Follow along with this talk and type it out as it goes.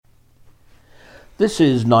This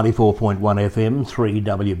is 94.1 FM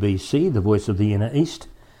 3WBC, the voice of the Inner East,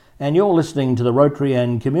 and you're listening to the Rotary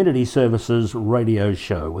and Community Services radio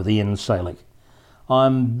show with Ian Salek.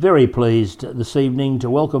 I'm very pleased this evening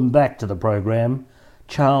to welcome back to the program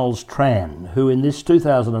Charles Tran, who in this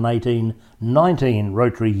 2018-19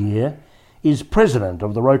 Rotary year is President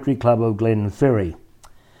of the Rotary Club of Glenferrie.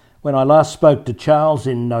 When I last spoke to Charles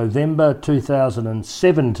in November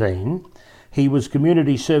 2017, he was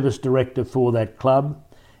Community Service Director for that club,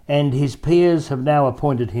 and his peers have now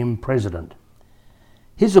appointed him President.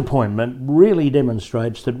 His appointment really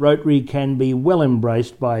demonstrates that Rotary can be well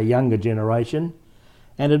embraced by a younger generation,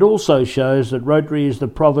 and it also shows that Rotary is the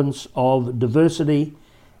province of diversity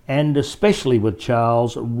and, especially with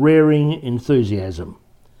Charles, raring enthusiasm.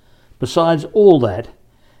 Besides all that,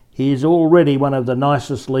 he is already one of the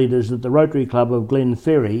nicest leaders that the Rotary Club of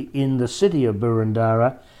Glenferrie in the city of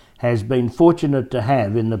Boroondara has been fortunate to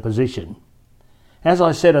have in the position. As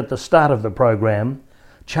I said at the start of the program,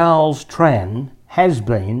 Charles Tran has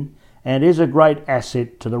been and is a great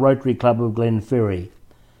asset to the Rotary Club of Glenferrie,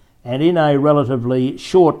 and in a relatively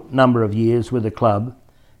short number of years with the club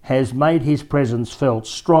has made his presence felt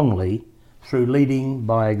strongly through leading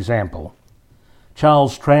by example.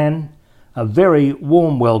 Charles Tran, a very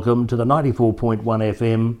warm welcome to the 94.1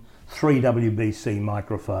 FM 3WBC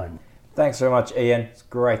microphone. Thanks very much, Ian. It's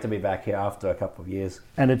great to be back here after a couple of years.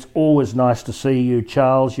 And it's always nice to see you,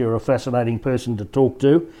 Charles. You're a fascinating person to talk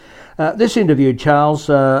to. This interview, Charles,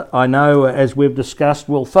 I know, as we've discussed,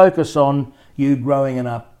 will focus on you growing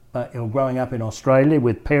up in Australia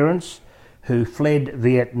with parents who fled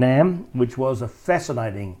Vietnam, which was a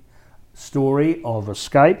fascinating story of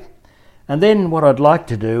escape. And then what I'd like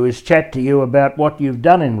to do is chat to you about what you've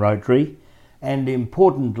done in Rotary, and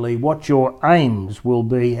importantly, what your aims will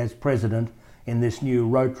be as President in this new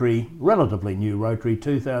Rotary, relatively new Rotary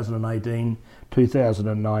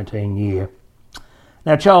 2018-2019 year.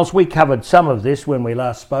 Now, Charles, we covered some of this when we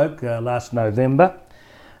last spoke last November,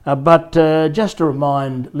 but just to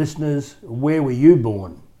remind listeners, where were you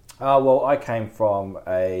born? Well, I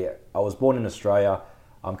was born in Australia.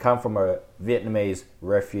 I come from a Vietnamese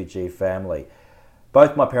refugee family.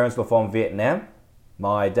 Both my parents were from Vietnam.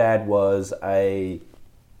 My dad was in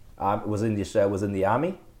the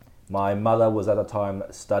army. My mother was at the time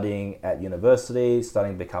studying at university,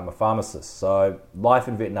 studying to become a pharmacist. So life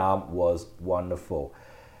in Vietnam was wonderful.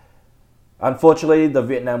 Unfortunately, the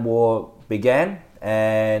Vietnam War began,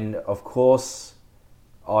 and of course,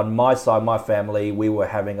 on my side, my family, we were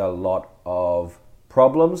having a lot of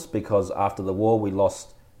problems because after the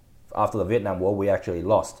Vietnam War, we actually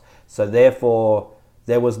lost. So therefore,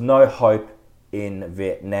 there was no hope in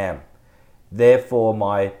Vietnam. Therefore,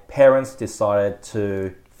 my parents decided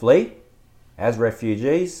to flee as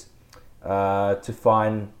refugees to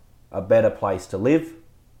find a better place to live.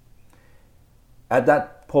 At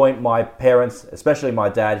that point, my parents, especially my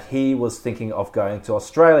dad, he was thinking of going to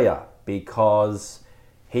Australia because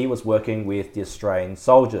he was working with the Australian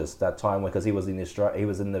soldiers that time because he was in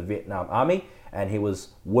the Vietnam Army, and he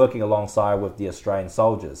was working alongside with the Australian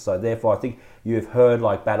soldiers. So therefore, I think you've heard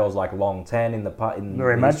like battles like Long Tan in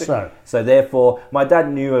very much so. So therefore, my dad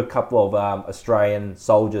knew a couple of Australian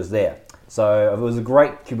soldiers there. So it was a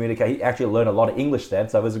great communication. He actually learned a lot of English then.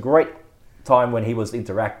 So it was a great time when he was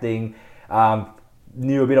interacting,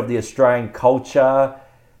 knew a bit of the Australian culture.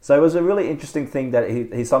 So it was a really interesting thing that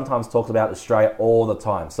he sometimes talks about Australia all the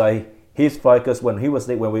time. So his focus when they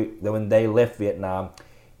left Vietnam,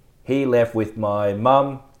 he left with my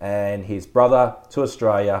mum and his brother to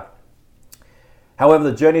Australia. However,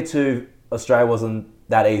 the journey to Australia wasn't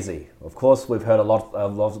that easy. Of course, we've heard a lot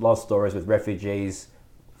of stories with refugees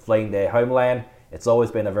fleeing their homeland. It's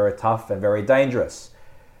always been a very tough and very dangerous.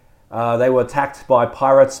 They were attacked by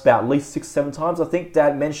pirates about at least 6-7 times, I think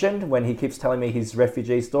Dad mentioned when he keeps telling me his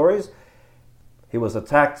refugee stories. He was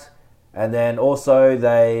attacked, and then also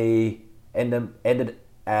they ended in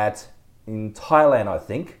Thailand, I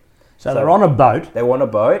think. So they were on a boat. They were on a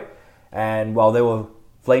boat, and while they were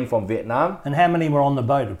fleeing from Vietnam. And how many were on the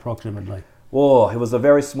boat approximately? Oh, it was a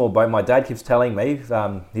very small boat. My dad keeps telling me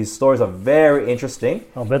his stories are very interesting.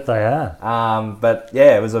 I'll bet they are. But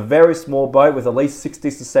yeah, it was a very small boat with at least 60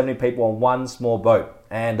 to 70 people on one small boat.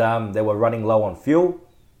 And they were running low on fuel,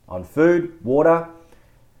 on food, water.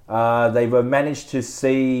 They were managed to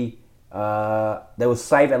see, they were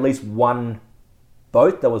saved at least one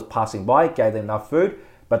boat that was passing by, gave them enough food.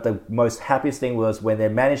 But the most happiest thing was when they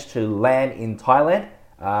managed to land in Thailand,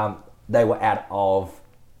 they were out of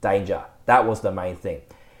danger. That was the main thing.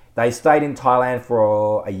 They stayed in Thailand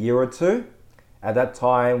for a year or two. At that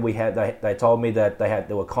time, they told me that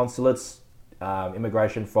there were consulates,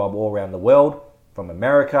 immigration from all around the world from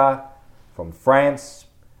America, from France,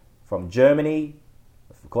 from Germany,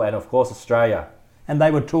 and of course Australia. And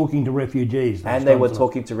they were talking to refugees. And they were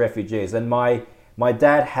talking to refugees. And my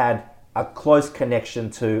dad had a close connection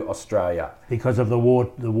to Australia. Because of the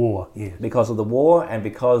war, yes. Because of the war, and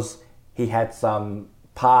because he had some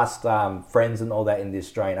past friends and all that in the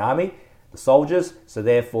Australian Army, the soldiers. So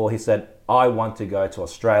therefore he said, I want to go to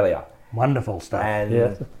Australia. Wonderful stuff.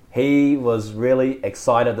 And he was really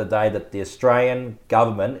excited the day that the Australian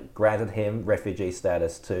government granted him refugee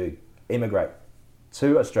status to immigrate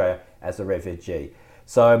to Australia as a refugee.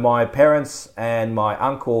 So my parents and my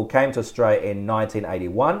uncle came to Australia in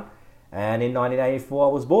 1981, and in 1984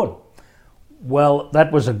 I was born. Well,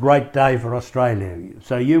 that was a great day for Australia.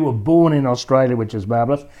 So you were born in Australia, which is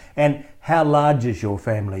marvellous. And how large is your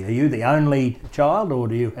family? Are you the only child, or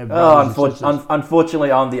do you have brothers and sisters?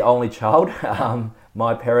 Unfortunately, I'm the only child.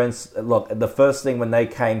 My parents, look, the first thing when they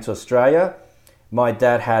came to Australia, my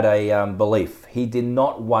dad had a belief. He did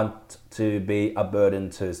not want to be a burden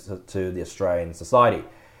to the Australian society.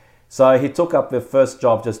 So he took up the first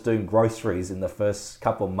job just doing groceries in the first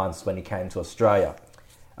couple of months when he came to Australia.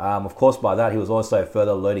 Of course, by that, he was also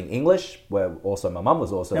further learning English, where also my mum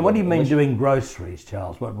was also Now, what do you mean English. Doing groceries,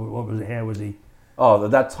 Charles? What was it? How was he? Oh,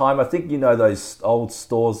 at that time, I think you know those old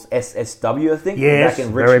stores, SSW, I think? Yes, back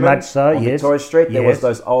in very Richmond, much so, on yes. Victoria Street. There was Yes.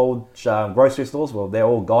 those old grocery stores. Well, they're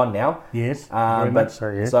all gone now. Yes, very much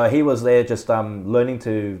so, yes. So he was there just learning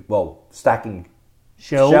to, stacking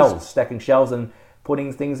stacking shelves and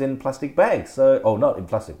putting things in plastic bags. So, not in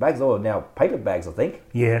plastic bags, now paper bags, I think.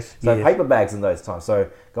 Yes, So yes. paper bags in those times. So,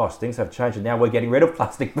 gosh, things have changed, and now we're getting rid of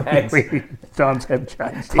plastic bags. Times have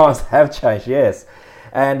changed. Times have changed, yes.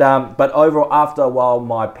 And but overall, after a while,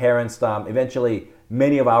 my parents eventually,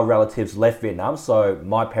 many of our relatives left Vietnam. So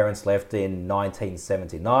my parents left in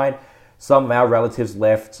 1979. Some of our relatives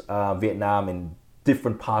left Vietnam in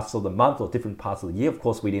different parts of the month or different parts of the year. Of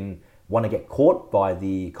course, we didn't want to get caught by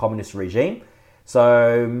the communist regime.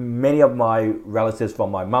 So many of my relatives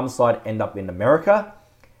from my mum's side end up in America.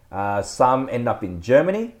 Some end up in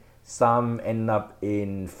Germany. Some end up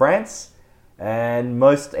in France. And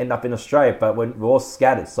most end up in Australia, but we're all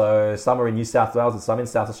scattered. So some are in New South Wales and some in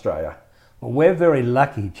South Australia. Well, we're very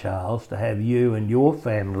lucky, Charles, to have you and your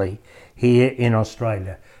family here in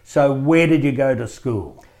Australia. So where did you go to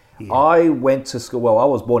school? Yeah. I went to school, I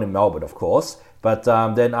was born in Melbourne, of course, but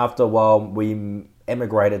then after a while we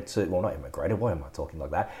emigrated to, not emigrated, why am I talking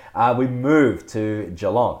like that? We moved to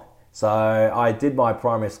Geelong. So I did my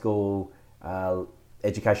primary school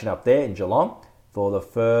education up there in Geelong for the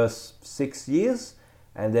first 6 years,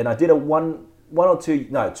 and then I did 2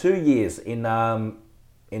 years in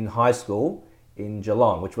high school in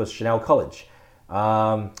Geelong, which was Chanel College.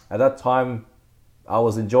 At that time, I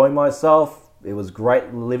was enjoying myself. It was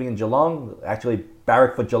great living in Geelong. Actually,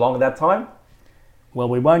 barrack for Geelong at that time. Well,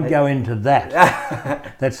 we won't go into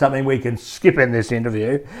that. That's something we can skip in this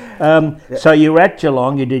interview. So you were at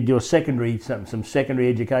Geelong, you did your some secondary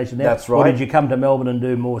education there. That's right. Or did you come to Melbourne and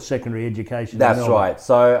do more secondary education That's in Melbourne? right.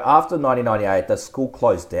 So after 1998, the school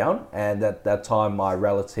closed down, and at that time my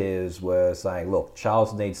relatives were saying, look,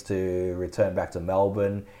 Charles needs to return back to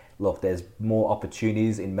Melbourne. Look, there's more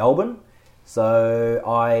opportunities in Melbourne. So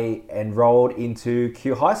I enrolled into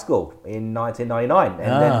Kew High School in 1999,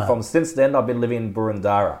 and then since then I've been living in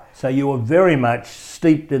Boroondara. So you were very much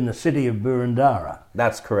steeped in the city of Boroondara.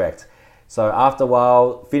 That's correct. So after a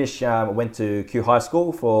while, went to Kew High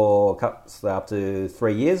School for up to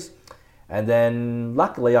 3 years, and then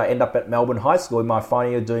luckily I ended up at Melbourne High School in my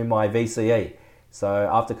final year doing my VCE. So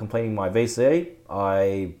after completing my VCE,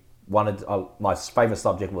 my favourite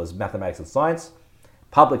subject was mathematics and science.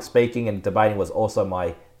 Public speaking and debating was also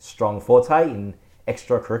my strong forte in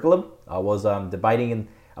extracurriculum. I was I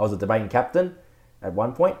was a debating captain at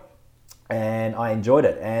one point, and I enjoyed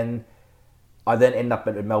it. And I then ended up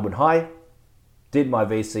at Melbourne High, did my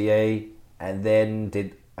VCE, and then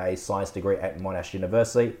did a science degree at Monash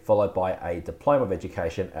University, followed by a diploma of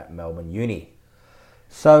education at Melbourne Uni.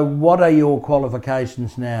 So what are your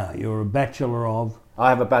qualifications now? You're a Bachelor of? I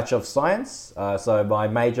have a Bachelor of Science, so my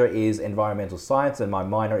major is Environmental Science and my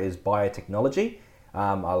minor is Biotechnology.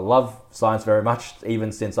 I love science very much,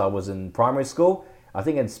 even since I was in primary school. I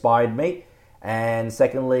think it inspired me. And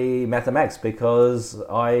secondly, mathematics, because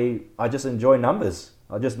I just enjoy numbers.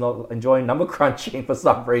 I just not enjoy number crunching for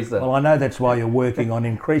some reason. Well, I know that's why you're working on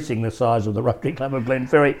increasing the size of the Rotary Club of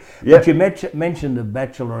Glenferrie. Yep. But you mentioned a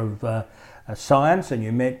Bachelor of Science, and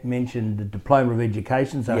you mentioned the Diploma of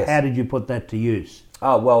Education. So Yes. How did you put that to use?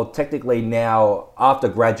 Well, technically now, after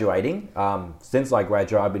graduating, since I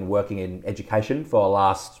graduated, I've been working in education for the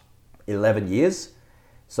last 11 years.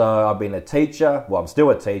 So I've been a teacher. Well, I'm still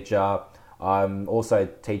a teacher. I'm also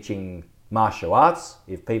teaching martial arts.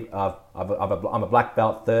 If people, I'm a black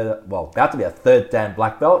belt, about to be a third Dan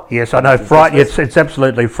black belt. Yes, I know. It's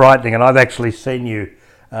absolutely frightening, and I've actually seen you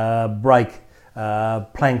break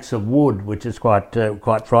planks of wood, which is quite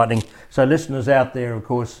frightening. So, listeners out there, of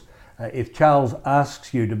course, if Charles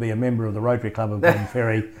asks you to be a member of the Rotary Club of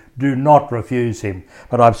Glenferrie, do not refuse him.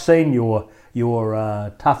 But I've seen your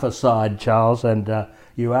tougher side, Charles, and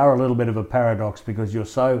you are a little bit of a paradox because you're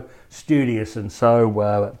so studious and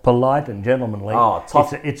so polite and gentlemanly. Oh,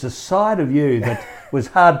 tough. It's a side of you that was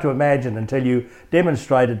hard to imagine until you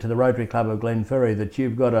demonstrated to the Rotary Club of Glenferrie that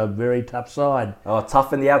you've got a very tough side. Oh,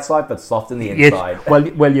 tough in the outside, but soft in the inside.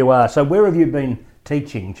 Yes, well, you are. So where have you been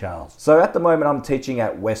teaching, Charles? So at the moment, I'm teaching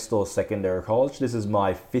at Westall Secondary College. This is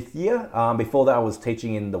my 5th year. Before that, I was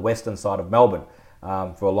teaching in the western side of Melbourne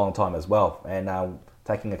for a long time as well. And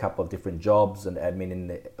taking a couple of different jobs and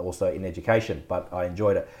admin also in education, but I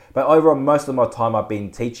enjoyed it. But over most of my time, I've been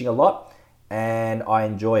teaching a lot, and I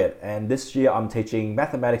enjoy it. And this year, I'm teaching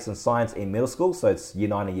mathematics and science in middle school, so it's Year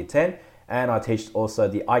 9 and Year 10, and I teach also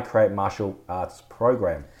the I Create Martial Arts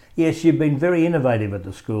program. Yes, you've been very innovative at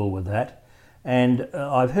the school with that, and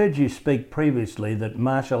I've heard you speak previously that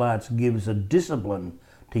martial arts gives a discipline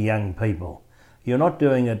to young people. You're not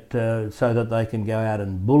doing it so that they can go out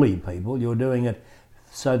and bully people, you're doing it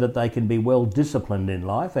so that they can be well disciplined in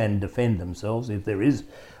life and defend themselves if there is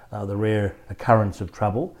the rare occurrence of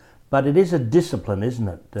trouble. But it is a discipline, isn't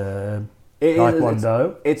it?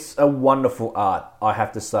 Taekwondo. It's a wonderful art, I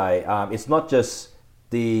have to say. It's not just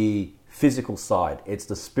the physical side, it's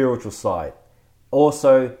the spiritual side.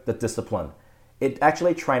 Also the discipline. It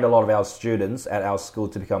actually trained a lot of our students at our school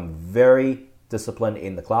to become very disciplined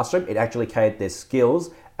in the classroom. It actually carried their skills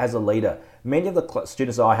as a leader. Many of the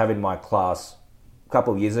students that I have in my class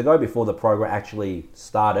couple of years ago, before the program actually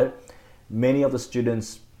started, many of the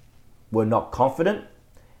students were not confident.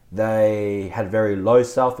 They had very low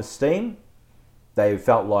self-esteem. They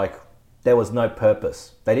felt like there was no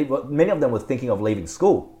purpose. Many of them were thinking of leaving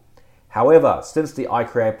school. However, since the I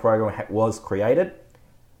Create program was created,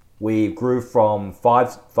 we grew from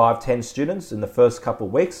 10 students in the first couple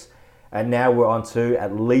of weeks, and now we're on to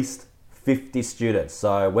at least 50 students.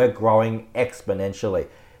 So we're growing exponentially.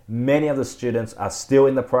 Many of the students are still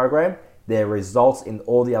in the program. Their results in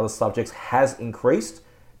all the other subjects has increased.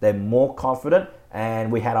 They're more confident.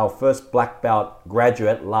 And we had our first black belt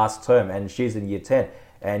graduate last term, and she's in Year 10.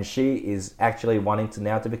 And she is actually wanting to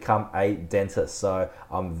now to become a dentist. So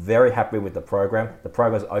I'm very happy with the program. The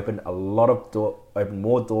program has opened opened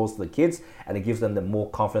more doors to the kids, and it gives them the more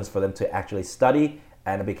confidence for them to actually study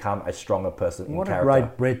and become a stronger person in character. What a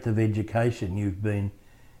great breadth of education you've been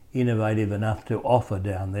innovative enough to offer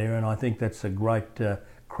down there, and I think that's a great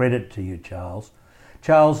credit to you, Charles.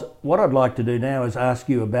 Charles, what I'd like to do now is ask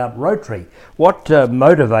you about Rotary. What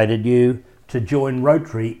motivated you to join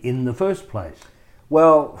Rotary in the first place?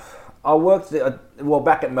 Well, I worked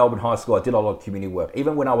back at Melbourne High School. I did a lot of community work.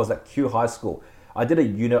 Even when I was at Kew High School, I did a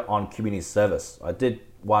unit on community service. I did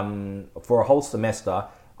one for a whole semester.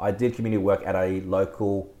 I did community work at a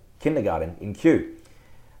local kindergarten in Kew.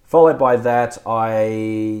 Followed by that,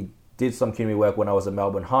 I did some community work when I was at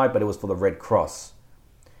Melbourne High, but it was for the Red Cross.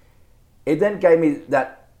 It then gave me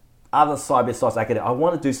that other side besides academic. I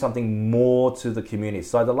want to do something more to the community.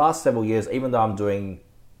 So the last several years, even though I'm doing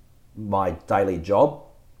my daily job,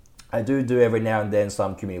 I do every now and then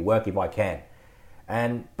some community work if I can.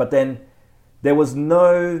 But then there was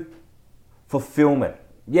no fulfillment.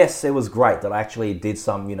 Yes, it was great that I actually did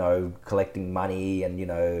some, collecting money and,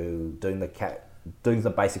 doing the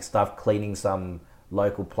basic stuff, cleaning some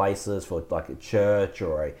local places for like a church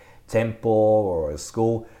or a temple or a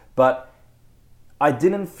school. But I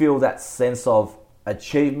didn't feel that sense of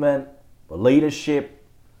achievement or leadership.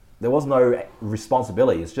 There was no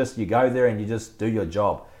responsibility. It's just you go there and you just do your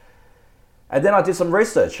job. And then I did some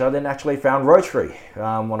research. I then actually found Rotary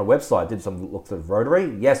on a website. Did some looks at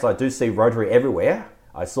Rotary. Yes, I do see Rotary everywhere.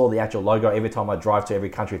 I saw the actual logo every time I drive to every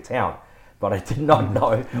country town. But I did not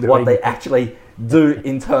know what they actually do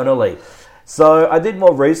internally. So I did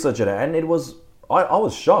more research on it, and I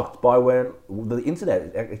was shocked by when the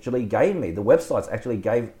internet actually gave me, the websites actually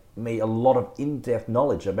gave me a lot of in-depth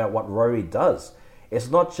knowledge about what Rotary does. It's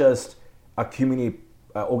not just a community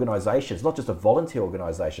organisation. It's not just a volunteer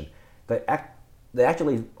organisation. They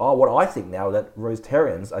actually are what I think now, that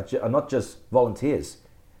Rotarians are not just volunteers.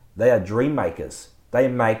 They are dream makers. They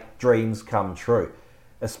make dreams come true.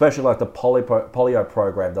 Especially like the polio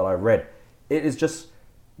program that I read. It is just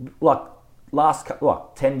like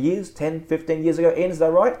 10, 15 years ago, Ian, is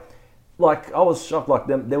that right? like, I was shocked. Like,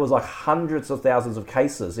 there was like hundreds of thousands of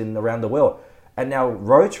cases around the world. And now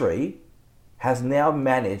Rotary has now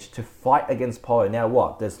managed to fight against polio. Now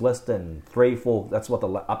what? There's less than 3, 4, that's what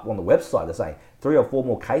up on the website they're saying, 3 or 4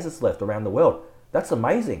 more cases left around the world. That's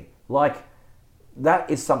amazing. Like,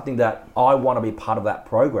 that is something that I want to be part of that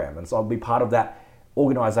program. And so I'll be part of that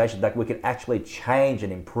organization that we can actually change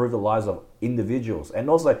and improve the lives of individuals. And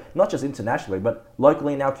also, not just internationally, but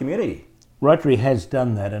locally in our community. Rotary has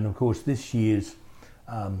done that, and of course this year's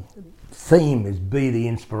theme is Be the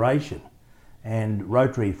Inspiration. And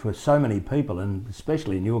Rotary, for so many people, and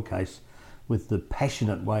especially in your case, with the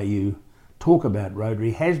passionate way you talk about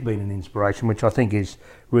Rotary, has been an inspiration, which I think is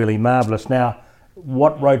really marvellous. Now,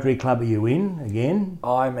 what Rotary Club are you in again?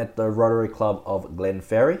 I'm at the Rotary Club of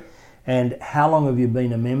Glenferrie. And how long have you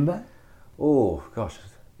been a member? Oh, gosh,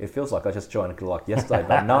 it feels like I just joined like yesterday,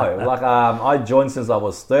 but no. Like, I joined since I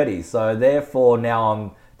was 30, so therefore now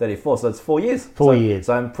I'm 34, so it's 4 years. 4 years.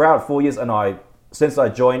 So I'm proud, 4 years, and since I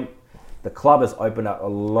joined, the club has opened up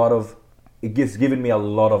it's given me a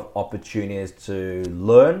lot of opportunities to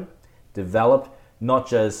learn, develop, not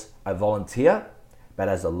just a volunteer, but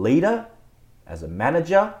as a leader, as a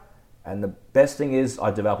manager, and the best thing is I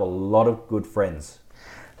develop a lot of good friends.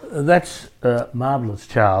 That's marvellous,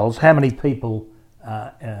 Charles. How many people,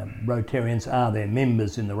 Rotarians, are there,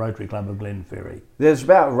 members in the Rotary Club of Glenferrie? There's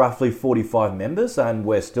about roughly 45 members, and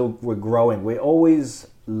we're growing. We always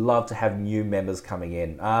love to have new members coming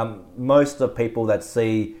in. Most of the people that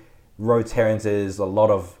see Rotarians is a lot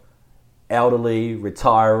of elderly,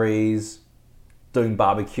 retirees, doing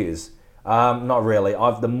barbecues. Not really.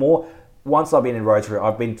 Once I've been in Rotary,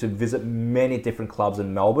 I've been to visit many different clubs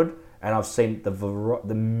in Melbourne, and I've seen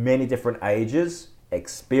the many different ages,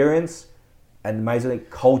 experience, and amazing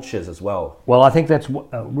cultures as well. Well, I think that's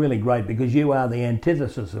really great, because you are the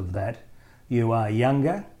antithesis of that. You are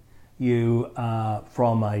younger, you are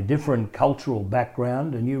from a different cultural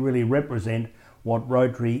background, and you really represent what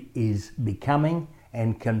Rotary is becoming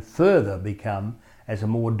and can further become as a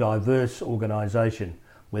more diverse organisation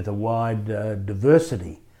with a wide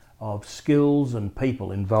diversity of skills and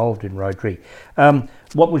people involved in Rotary.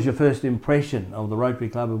 What was your first impression of the Rotary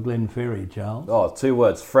Club of Glenferrie, Charles? Oh, 2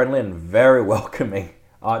 words: friendly and very welcoming.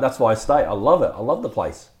 That's why I stay. I love it. I love the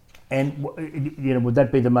place. And would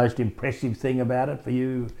that be the most impressive thing about it for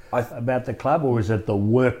you, about the club, or is it the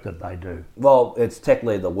work that they do? Well, it's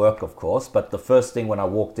technically the work, of course, but the first thing when I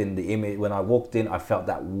walked in, I felt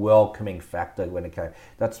that welcoming factor when it came.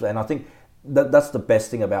 And I think that's the best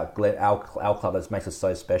thing about our club that makes it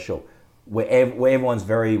so special. Where everyone's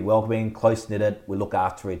very welcoming, close-knitted, we look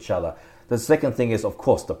after each other. The second thing is, of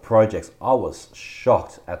course, the projects. I was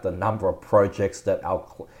shocked at the number of projects that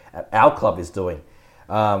our club is doing,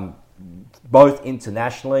 both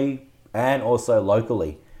internationally and also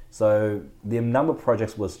locally. So the number of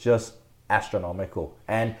projects was just astronomical.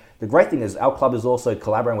 And the great thing is our club is also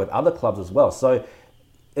collaborating with other clubs as well. So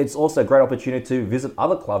it's also a great opportunity to visit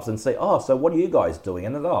other clubs and say, oh, so what are you guys doing?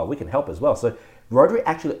 And then, we can help as well. So Rotary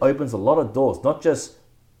actually opens a lot of doors, not just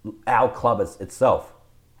our club itself.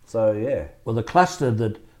 So, yeah. Well, the cluster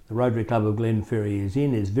that the Rotary Club of Glenferrie is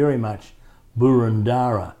in is very much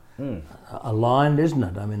Boroondara aligned, isn't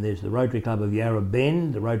it? I mean, there's the Rotary Club of Yarra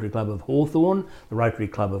Bend, the Rotary Club of Hawthorn, the Rotary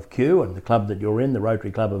Club of Kew, and the club that you're in, the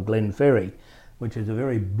Rotary Club of Glenferrie, which is a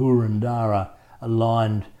very Boroondara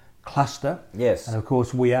aligned cluster. Yes. And of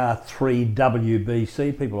course we are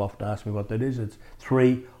 3WBC. People often ask me what that is. It's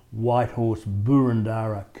 3 Whitehorse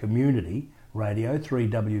Boroondara Community Radio,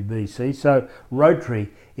 3WBC. So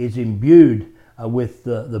Rotary is imbued with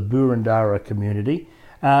the Boroondara community.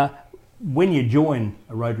 When you join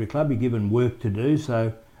a Rotary Club, you're given work to do.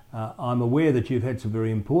 So I'm aware that you've had some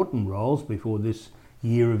very important roles before this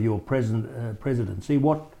year of your presidency.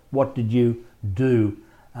 What did you do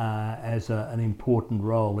as an important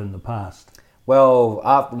role in the past? Well,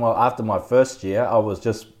 after my first year, I was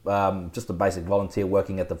just a basic volunteer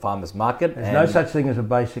working at the farmers market. There's no such thing as a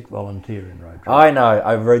basic volunteer in Rotary. I know,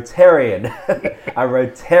 a Rotarian,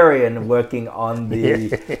 working on the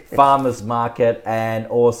farmers market and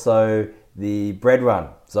also the bread run.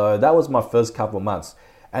 So that was my first couple of months.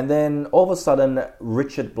 And then all of a sudden,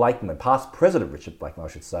 Richard Blakeman, past President Richard Blakeman, I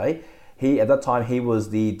should say, at that time he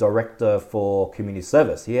was the director for community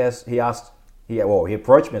service. He approached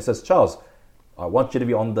me and says, Charles, I want you to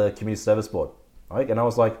be on the community service board. Right? And I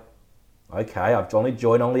was like, okay, I've only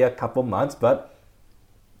joined a couple of months, but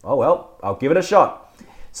oh well, I'll give it a shot.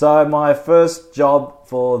 So my first job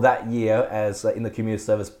for that year as in the community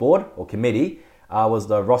service board or committee was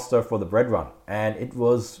the roster for the bread run. And it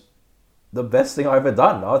was the best thing I've ever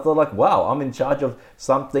done. I thought like, wow, I'm in charge of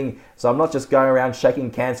something. So I'm not just going around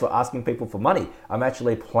shaking cans for asking people for money. I'm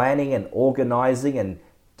actually planning and organizing and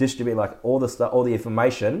distributing like all the stuff, all the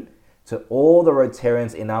information to all the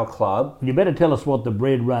Rotarians in our club. You better tell us what the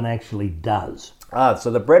bread run actually does. So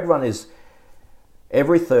the bread run is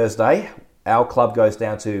every Thursday, our club goes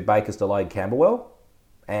down to Baker's Delight, Camberwell,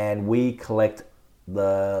 and we collect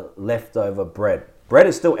the leftover bread. Bread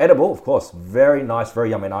is still edible, of course. Very nice, very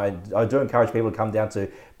yummy. And I do encourage people to come down to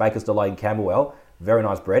Baker's Delight in Camberwell. Very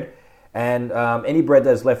nice bread. And any bread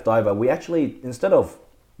that's left over, we actually, instead of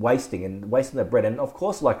wasting the bread, and of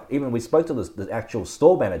course, like even we spoke to the actual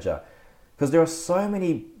store manager, because there are so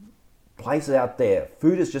many places out there,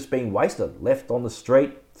 food is just being wasted, left on the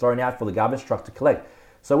street, thrown out for the garbage truck to collect.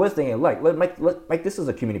 So we're thinking, like, let's make this as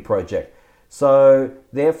a community project. So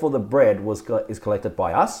therefore, the bread is collected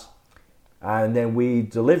by us, and then we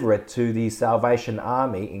deliver it to the Salvation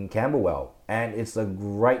Army in Camberwell. And it's a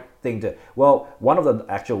great thing to... Well, one of the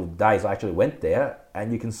actual days I actually went there,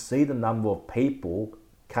 and you can see the number of people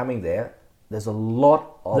coming there. There's a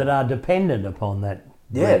lot of... that are dependent upon that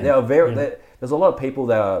bread. Yeah, there are there's a lot of people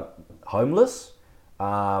that are homeless.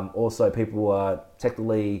 Also, people who are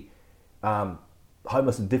technically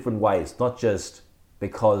homeless in different ways, not just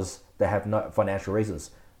because they have no financial reasons.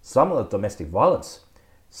 Some are domestic violence.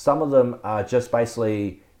 Some of them are just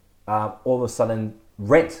basically all of a sudden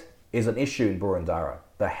rent is an issue in Boroondara.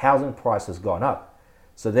 The housing price has gone up.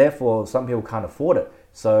 So therefore, some people can't afford it.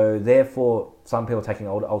 So therefore, some people are taking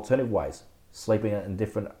alternative ways, sleeping in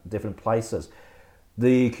different places.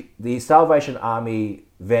 The Salvation Army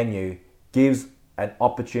venue gives an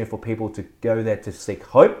opportunity for people to go there to seek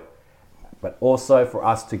hope, but also for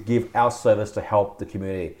us to give our service to help the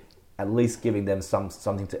community, at least giving them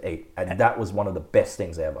something to eat. And that was one of the best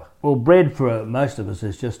things ever. Well, bread for most of us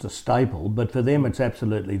is just a staple, but for them it's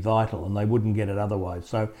absolutely vital, and they wouldn't get it otherwise.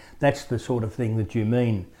 So that's the sort of thing that you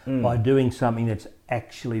mean by doing something that's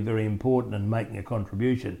actually very important and making a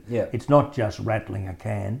contribution. Yeah. It's not just rattling a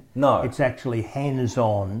can. No. It's actually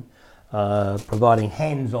hands-on, providing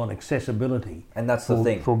hands-on accessibility. And that's the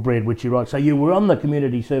thing. For bread, which you're right. So you were on the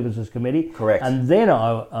Community Services Committee. Correct. And then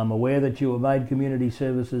I'm aware that you were made Community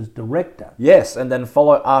Services Director. Yes, and then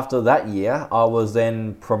after that year, I was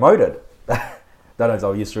then promoted. That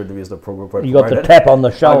I used to use the promoted. You got the tap on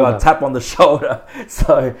the shoulder. I got a tap on the shoulder.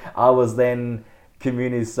 So I was then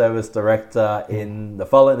Community Service Director in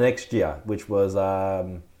the next year, which was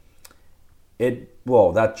that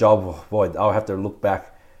job. Boy, I'll have to look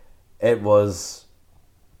back. It was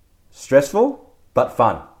stressful but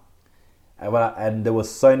fun, and there were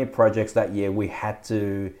so many projects that year. We had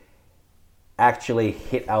to actually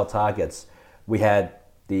hit our targets. We had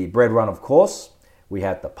the bread run, of course. We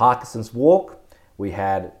had the Parkinson's Walk. We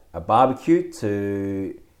had a barbecue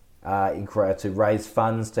to raise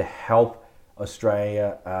funds to help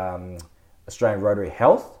Australian Rotary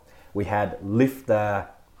Health. We had Lift the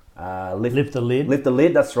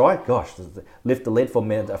Lid, that's right. Gosh, Lift the Lid for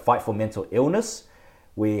a fight for mental illness.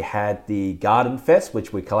 We had the Garden Fest,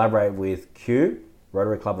 which we collaborate with Q,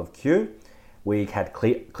 Rotary Club of Q. We had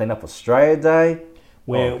Clean Up Australia Day.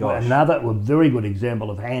 Another very good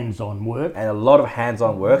example of hands-on work. And a lot of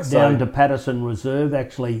hands-on work. Down to Patterson Reserve,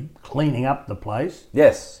 actually cleaning up the place.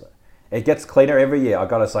 Yes. It gets cleaner every year, I've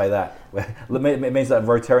got to say that. It means that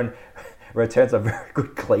Rotarians are very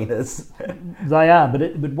good cleaners. They are,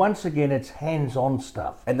 but once again, it's hands-on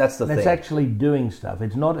stuff. And that's the thing. It's actually doing stuff.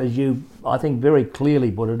 It's not, as you, I think, very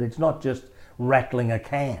clearly put it, it's not just rattling a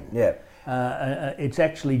can. Yeah. It's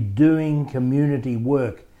actually doing community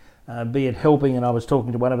work, be it helping, and I was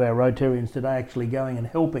talking to one of our Rotarians today, actually going and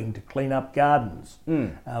helping to clean up gardens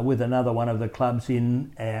with another one of the clubs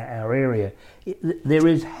in our area. There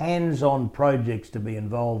is hands-on projects to be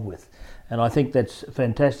involved with. And I think that's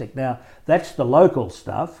fantastic. Now, that's the local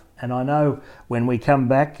stuff. And I know when we come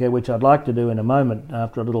back, which I'd like to do in a moment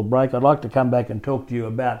after a little break, I'd like to come back and talk to you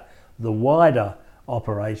about the wider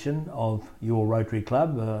operation of your Rotary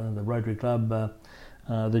Club, the Rotary Club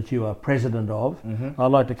that you are president of. Mm-hmm. I'd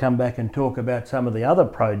like to come back and talk about some of the other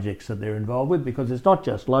projects that they're involved with, because it's not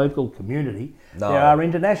just local community. No. There are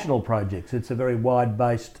international projects. It's a very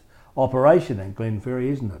wide-based operation in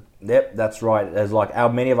Glenferrie, isn't it? Yep, that's right. There's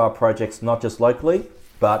many of our projects, not just locally,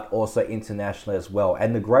 but also internationally as well.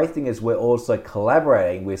 And the great thing is we're also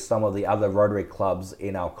collaborating with some of the other Rotary clubs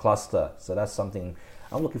in our cluster. So that's something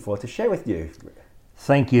I'm looking forward to share with you.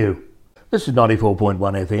 Thank you. This is 94.1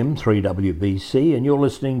 FM, 3WBC, and you're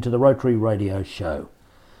listening to the Rotary Radio Show.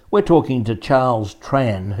 We're talking to Charles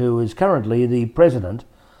Tran, who is currently the president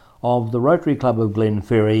of the Rotary Club of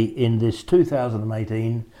Glenferrie in this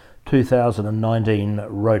 2018-2019 2019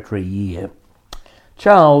 Rotary year.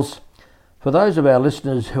 Charles, for those of our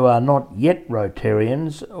listeners who are not yet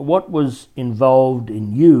Rotarians, what was involved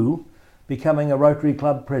in you becoming a Rotary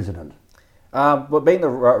Club president? But being the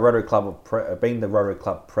Rotary Club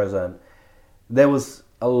president, there was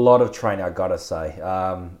a lot of training, I gotta say.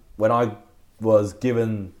 When I was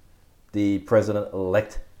given the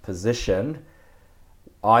president-elect position,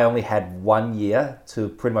 I only had 1 year to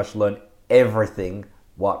pretty much learn everything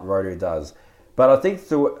what Rotary does. But I think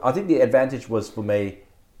the advantage was for me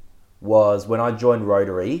was when I joined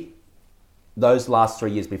Rotary, those last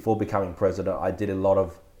 3 years before becoming president, I did a lot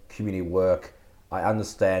of community work. I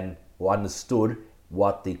understood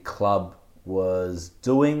what the club was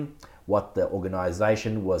doing, what the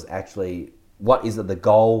organisation was actually, what is the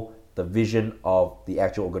goal, the vision of the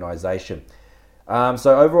actual organisation.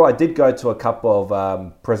 So overall, I did go to a couple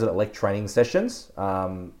of president-elect training sessions.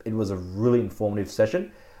 It was a really informative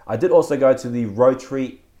session. I did also go to the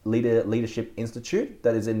Rotary Leadership Institute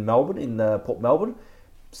that is in Melbourne, in Port Melbourne.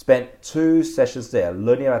 Spent 2 sessions there,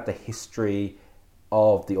 learning about the history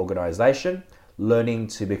of the organisation, learning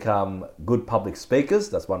to become good public speakers.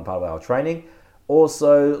 That's one part of our training.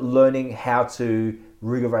 Also learning how to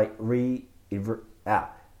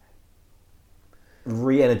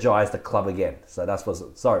re-energize the club again. So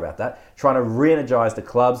sorry about that. Trying to re-energize the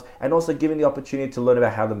clubs and also giving the opportunity to learn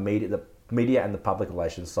about how the media and the public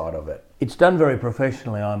relations side of it. It's done very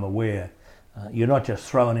professionally, I'm aware. You're not just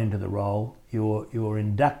thrown into the role, you're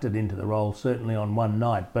inducted into the role certainly on one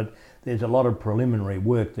night, but there's a lot of preliminary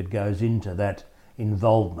work that goes into that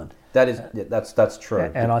involvement. That's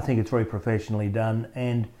true. And I think it's very professionally done,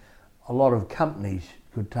 and a lot of companies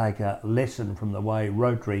could take a lesson from the way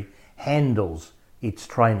Rotary handles its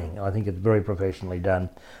training. I think it's very professionally done.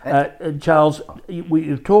 Charles,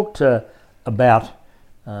 you've talked about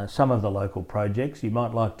some of the local projects. You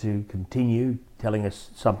might like to continue telling us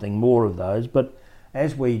something more of those, but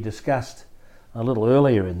as we discussed a little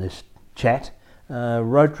earlier in this chat,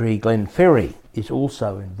 Rotary Glenferrie is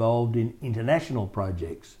also involved in international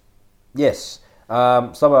projects. Yes,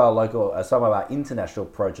 some of our international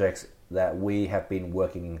projects that we have been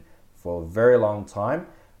working for a very long time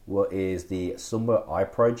is the Sumba Eye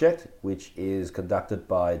Project, which is conducted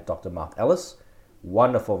by Dr. Mark Ellis,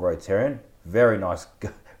 wonderful Rotarian, very nice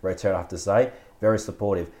Rotarian, I have to say, very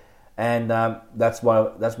supportive, and that's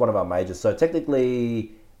one of our majors. So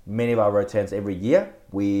technically, many of our Rotarians every year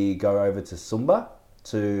we go over to Sumba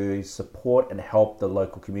to support and help the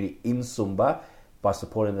local community in Sumba by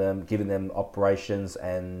supporting them, giving them operations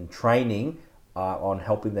and training on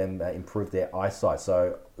helping them improve their eyesight.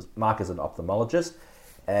 So Mark is an ophthalmologist,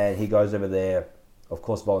 and he goes over there, of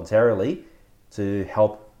course, voluntarily to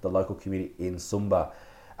help the local community in Sumba.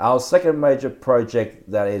 Our second major project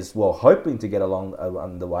that is, hoping to get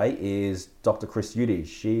underway is Dr. Chris Udy.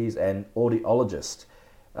 She's an audiologist.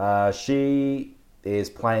 She is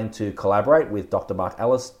planning to collaborate with Dr. Mark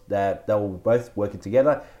Ellis, that they will both working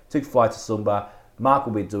together to fly to Sumba. Mark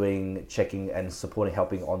will be doing checking and supporting,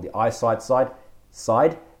 helping on the eyesight side,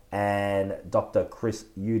 and Dr. Chris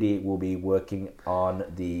Udy will be working on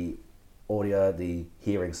the audio, the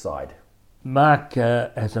hearing side. Mark,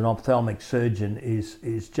 as an ophthalmic surgeon,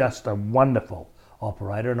 is just a wonderful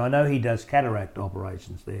operator, and I know he does cataract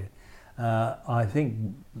operations there. I think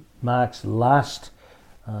Mark's last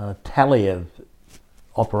tally of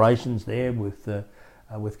operations there with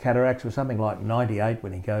cataracts was something like 98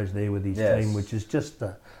 when he goes there with his team, which is just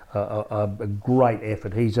a great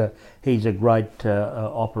effort. He's a great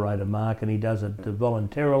operator, Mark, and he does it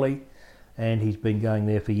voluntarily, and he's been going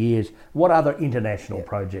there for years. What other international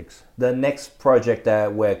projects? The next project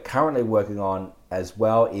that we're currently working on as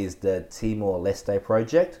well is the Timor-Leste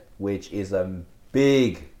project, which is a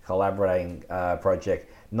big collaborating project,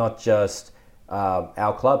 not just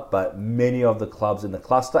our club, but many of the clubs in the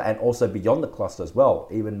cluster, and also beyond the cluster as well,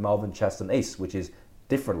 even Melbourne, Chaston East, which is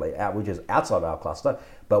which is outside of our cluster,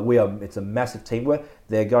 but it's a massive teamwork.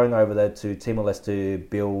 They're going over there to Timor-Leste to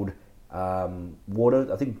build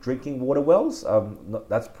water, I think drinking water wells.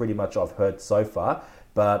 That's pretty much I've heard so far,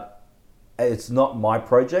 but it's not my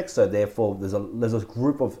project, so therefore there's a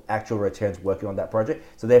group of actual Rotarians working on that project,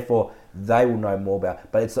 so therefore they will know more about it.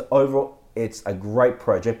 But it's a great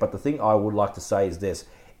project, but the thing I would like to say is this: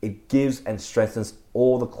 it gives and strengthens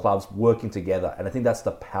all the clubs working together, and I think that's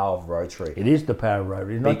the power of Rotary. It is the power of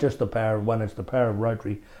Rotary. It's not just the power of one, it's the power of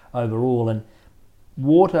Rotary overall. And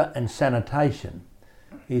water and sanitation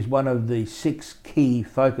is one of the 6 key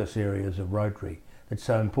focus areas of Rotary. It's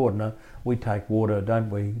so important. We take water, don't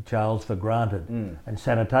we, Charles, for granted, and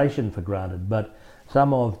sanitation for granted, but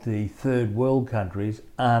some of the third world countries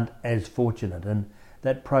aren't as fortunate, and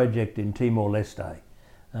that project in Timor-Leste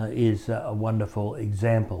is a wonderful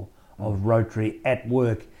example of Rotary at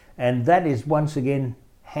work, and that is once again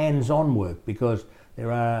hands-on work, because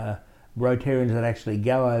there are Rotarians that actually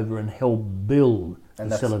go over and help build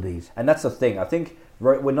facilities. And that's the thing. I think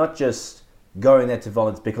we're not just going there to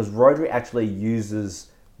volunteer, because Rotary actually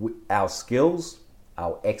uses our skills,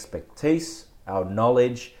 our expertise, our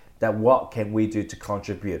knowledge, that what can we do to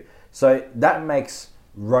contribute. So that makes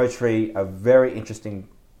Rotary a very interesting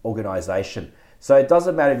organisation. So it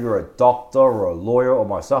doesn't matter if you're a doctor or a lawyer, or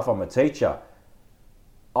myself, I'm a teacher.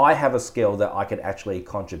 I have a skill that I can actually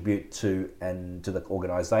contribute to the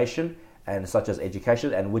organisation, and such as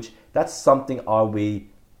education, and which that's something I'll be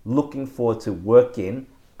looking forward to work in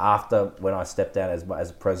after when I step down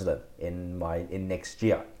as president in next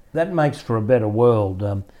year. That makes for a better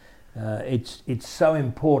world. It's so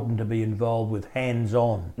important to be involved with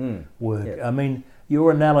hands-on work. Yeah. I mean,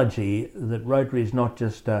 your analogy that Rotary is not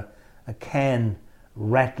just a can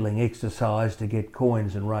rattling exercise to get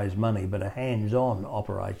coins and raise money, but a hands-on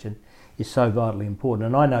operation is so vitally important.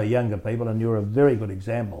 And I know younger people, and you're a very good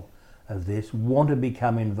example of this, want to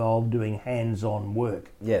become involved doing hands-on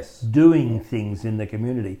work. Yes. Doing things in the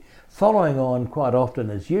community. Following on quite often,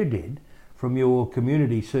 as you did, from your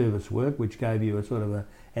community service work, which gave you a sort of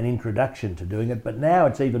an introduction to doing it, but now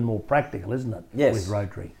it's even more practical, isn't it? Yes. With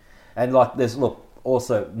Rotary. And there's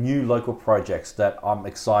also new local projects that I'm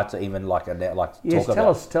excited to even talk about.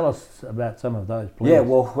 Tell us about some of those, please. Yeah,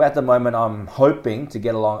 well, at the moment I'm hoping to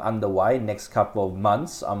get along underway next couple of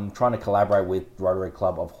months. I'm trying to collaborate with Rotary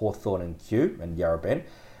Club of Hawthorne and Kew and Yarra Bend,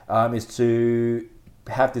 is to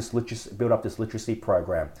have build up this literacy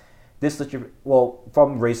program.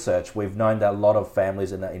 From research, we've known that a lot of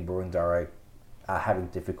families in Boroondara are having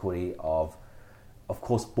difficulty of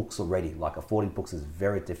course, books already. Affording books is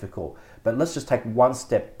very difficult. But let's just take one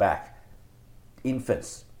step back.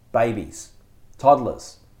 Infants, babies,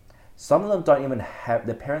 toddlers. Some of them don't even have,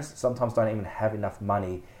 their parents sometimes don't even have enough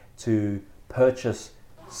money to purchase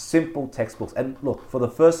simple textbooks. And look, for the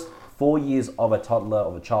first 4 years of a toddler,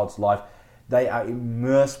 of a child's life, they are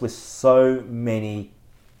immersed with so many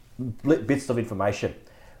bits of information.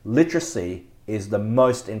 Literacy is the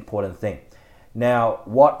most important thing. Now,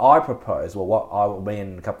 what I propose, or what me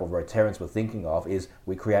and a couple of Rotarians were thinking of, is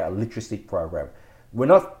we create a literacy program. We're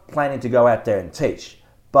not planning to go out there and teach,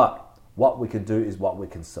 but what we can do is what we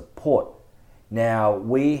can support. Now,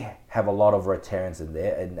 we have a lot of Rotarians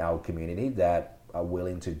in our community that are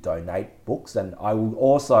willing to donate books, and I will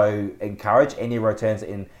also encourage any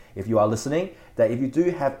Rotarians, if you are listening, that if you do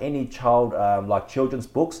have any children's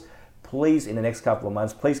books, please, in the next couple of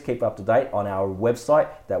months, please keep up to date on our website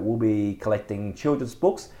that we'll be collecting children's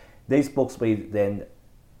books. These books will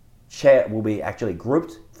be actually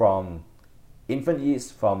grouped from infant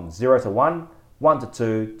years from 0 to 1, 1 to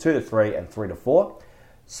 2, 2 to 3, and 3 to 4.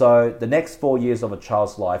 So the next 4 years of a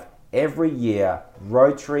child's life, every year,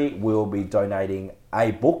 Rotary will be donating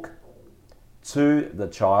a book to the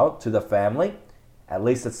child, to the family. At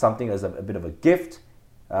least it's something as a bit of a gift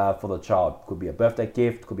for the child. Could be a birthday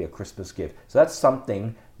gift, could be a Christmas gift. So that's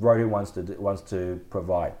something Rotary wants to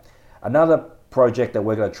provide. Another project that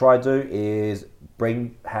we're going to try to do is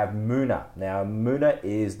have MUNA. Now, MUNA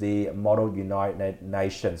is the Model United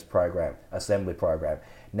Nations program, assembly program.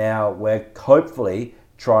 Now, we're hopefully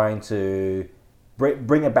trying to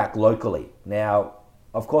bring it back locally. Now,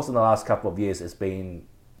 of course, in the last couple of years, it's been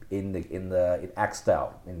in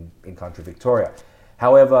Axtell, in country Victoria.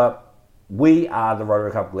 However, we are the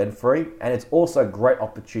Rotary Club of Glenferrie, and it's also a great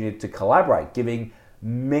opportunity to collaborate, giving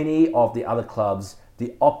many of the other clubs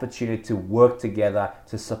the opportunity to work together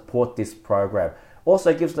to support this program.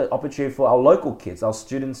 Also gives the opportunity for our local kids, our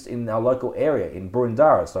students in our local area in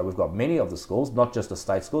Boroondara. So we've got many of the schools, not just the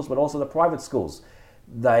state schools, but also the private schools.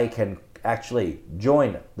 They can actually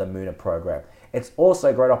join the MUNA program. It's also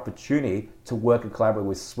a great opportunity to work and collaborate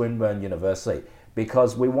with Swinburne University,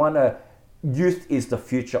 because youth is the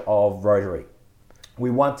future of Rotary. We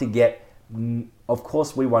want to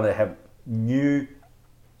we want to have new,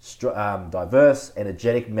 diverse,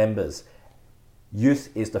 energetic members. Youth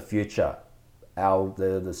is the future.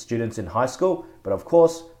 The students in high school, but of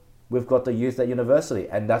course, we've got the youth at university,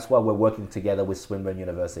 and that's why we're working together with Swinburne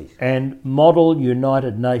University. And Model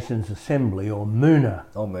United Nations Assembly, or MUNA.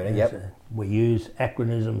 Oh, MUNA, yep. We use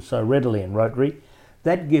acronyms so readily in Rotary.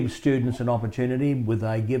 That gives students an opportunity with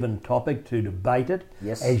a given topic to debate it,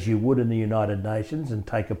 yes, as you would in the United Nations, and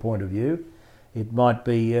take a point of view. It might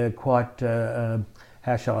be quite,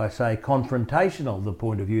 confrontational, the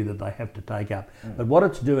point of view that they have to take up. But what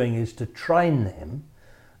it's doing is to train them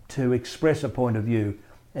to express a point of view.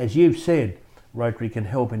 As you've said, Rotary can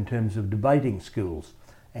help in terms of debating skills.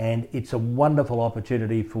 And it's a wonderful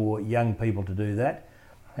opportunity for young people to do that.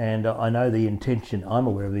 And I know the intention, I'm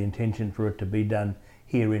aware of the intention for it to be done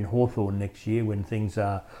here in Hawthorn next year when things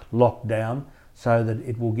are locked down, so that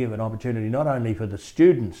it will give an opportunity not only for the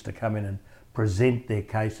students to come in and present their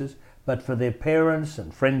cases, but for their parents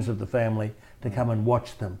and friends of the family to come and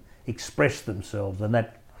watch them express themselves. And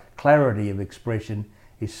that clarity of expression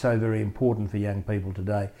is so very important for young people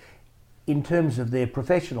today. In terms of their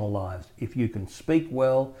professional lives, if you can speak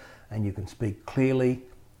well and you can speak clearly,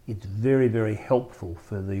 it's very, very helpful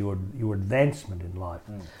for your advancement in life.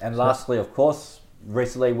 And lastly, of course,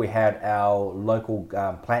 recently we had our local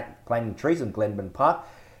planting trees in Glenburn Park.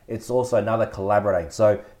 It's also another collaborating.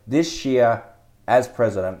 So this year, as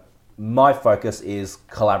president, my focus is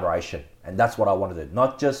collaboration, and that's what I want to do.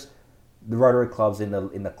 Not just the Rotary clubs in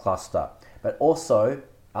the cluster, but also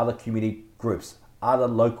other community groups, other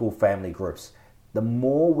local family groups. The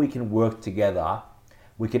more we can work together,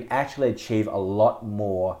 we can actually achieve a lot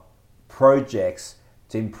more projects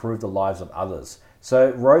to improve the lives of others.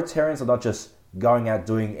 So Rotarians are not just going out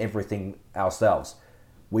doing everything ourselves.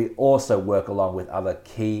 We also work along with other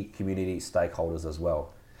key community stakeholders as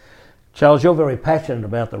well. Charles, you're very passionate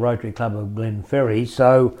about the Rotary Club of Glenferrie,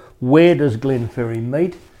 so where does Glenferrie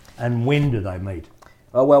meet and when do they meet?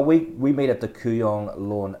 Well, we meet at the Kooyong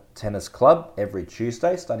Lawn Tennis Club every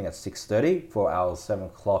Tuesday, starting at 6:30 for our 7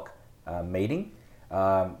 o'clock meeting.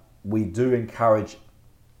 We do encourage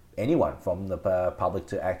anyone from the public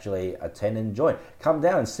to actually attend and join. Come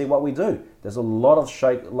down and see what we do. There's a lot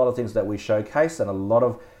of things that we showcase and a lot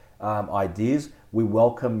of ideas. We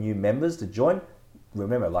welcome new members to join.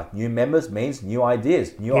 Remember, like, new members means new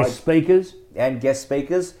ideas, speakers and guest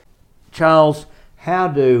speakers. Charles, how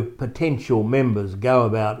do potential members go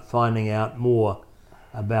about finding out more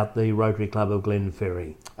about the Rotary Club of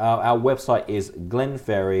Glenferrie? Our website is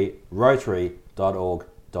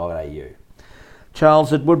glenferrierotary.org.au.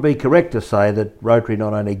 Charles, it would be correct to say that Rotary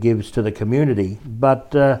not only gives to the community,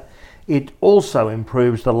 but it also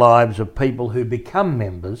improves the lives of people who become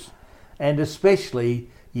members, and especially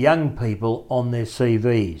young people on their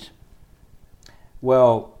CVs.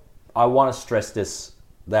 Well, I want to stress this,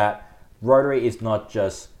 that Rotary is not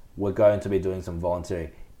just we're going to be doing some volunteering.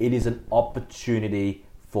 It is an opportunity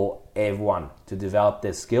for everyone to develop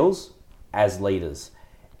their skills as leaders.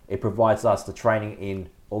 It provides us the training in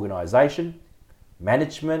organisation,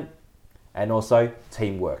 management, and also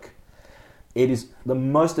teamwork. It is the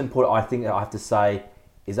most important, I think I have to say,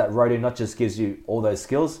 is that Rotary not just gives you all those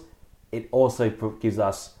skills, it also gives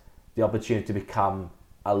us the opportunity to become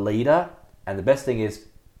a leader, and the best thing is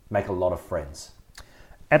make a lot of friends.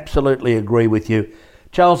 Absolutely agree with you.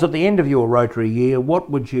 Charles, at the end of your Rotary year,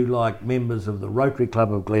 what would you like members of the Rotary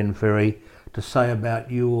Club of Glenferrie to say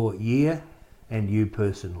about your year and you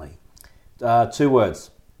personally? 2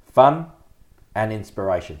 words: fun and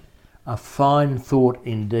inspiration. A fine thought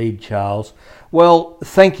indeed, Charles. Well,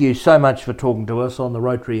 thank you so much for talking to us on the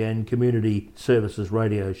Rotary and Community Services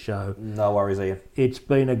radio show. No worries, Ian. It's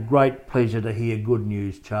been a great pleasure to hear good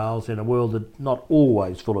news, Charles, in a world that's not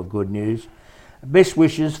always full of good news. Best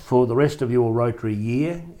wishes for the rest of your Rotary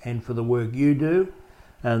year and for the work you do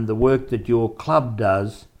and the work that your club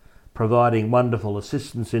does, providing wonderful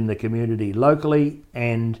assistance in the community locally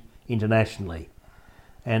and internationally.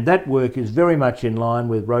 And that work is very much in line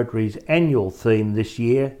with Rotary's annual theme this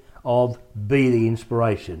year of Be the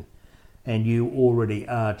Inspiration. And you already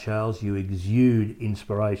are, Charles. You exude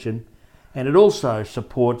inspiration. And it also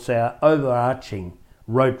supports our overarching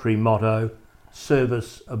Rotary motto,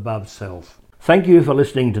 service above self. Thank you for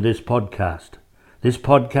listening to this podcast. This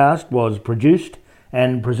podcast was produced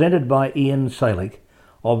and presented by Ian Salek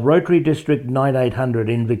of Rotary District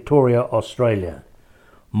 9800 in Victoria, Australia.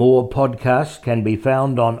 More podcasts can be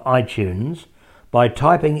found on iTunes by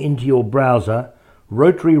typing into your browser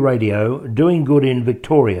Rotary Radio Doing Good in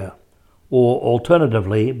Victoria, or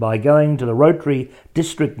alternatively by going to the Rotary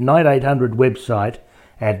District 9800 website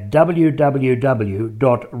at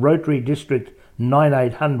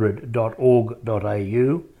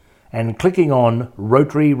www.rotarydistrict9800.org.au and clicking on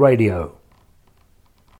Rotary Radio.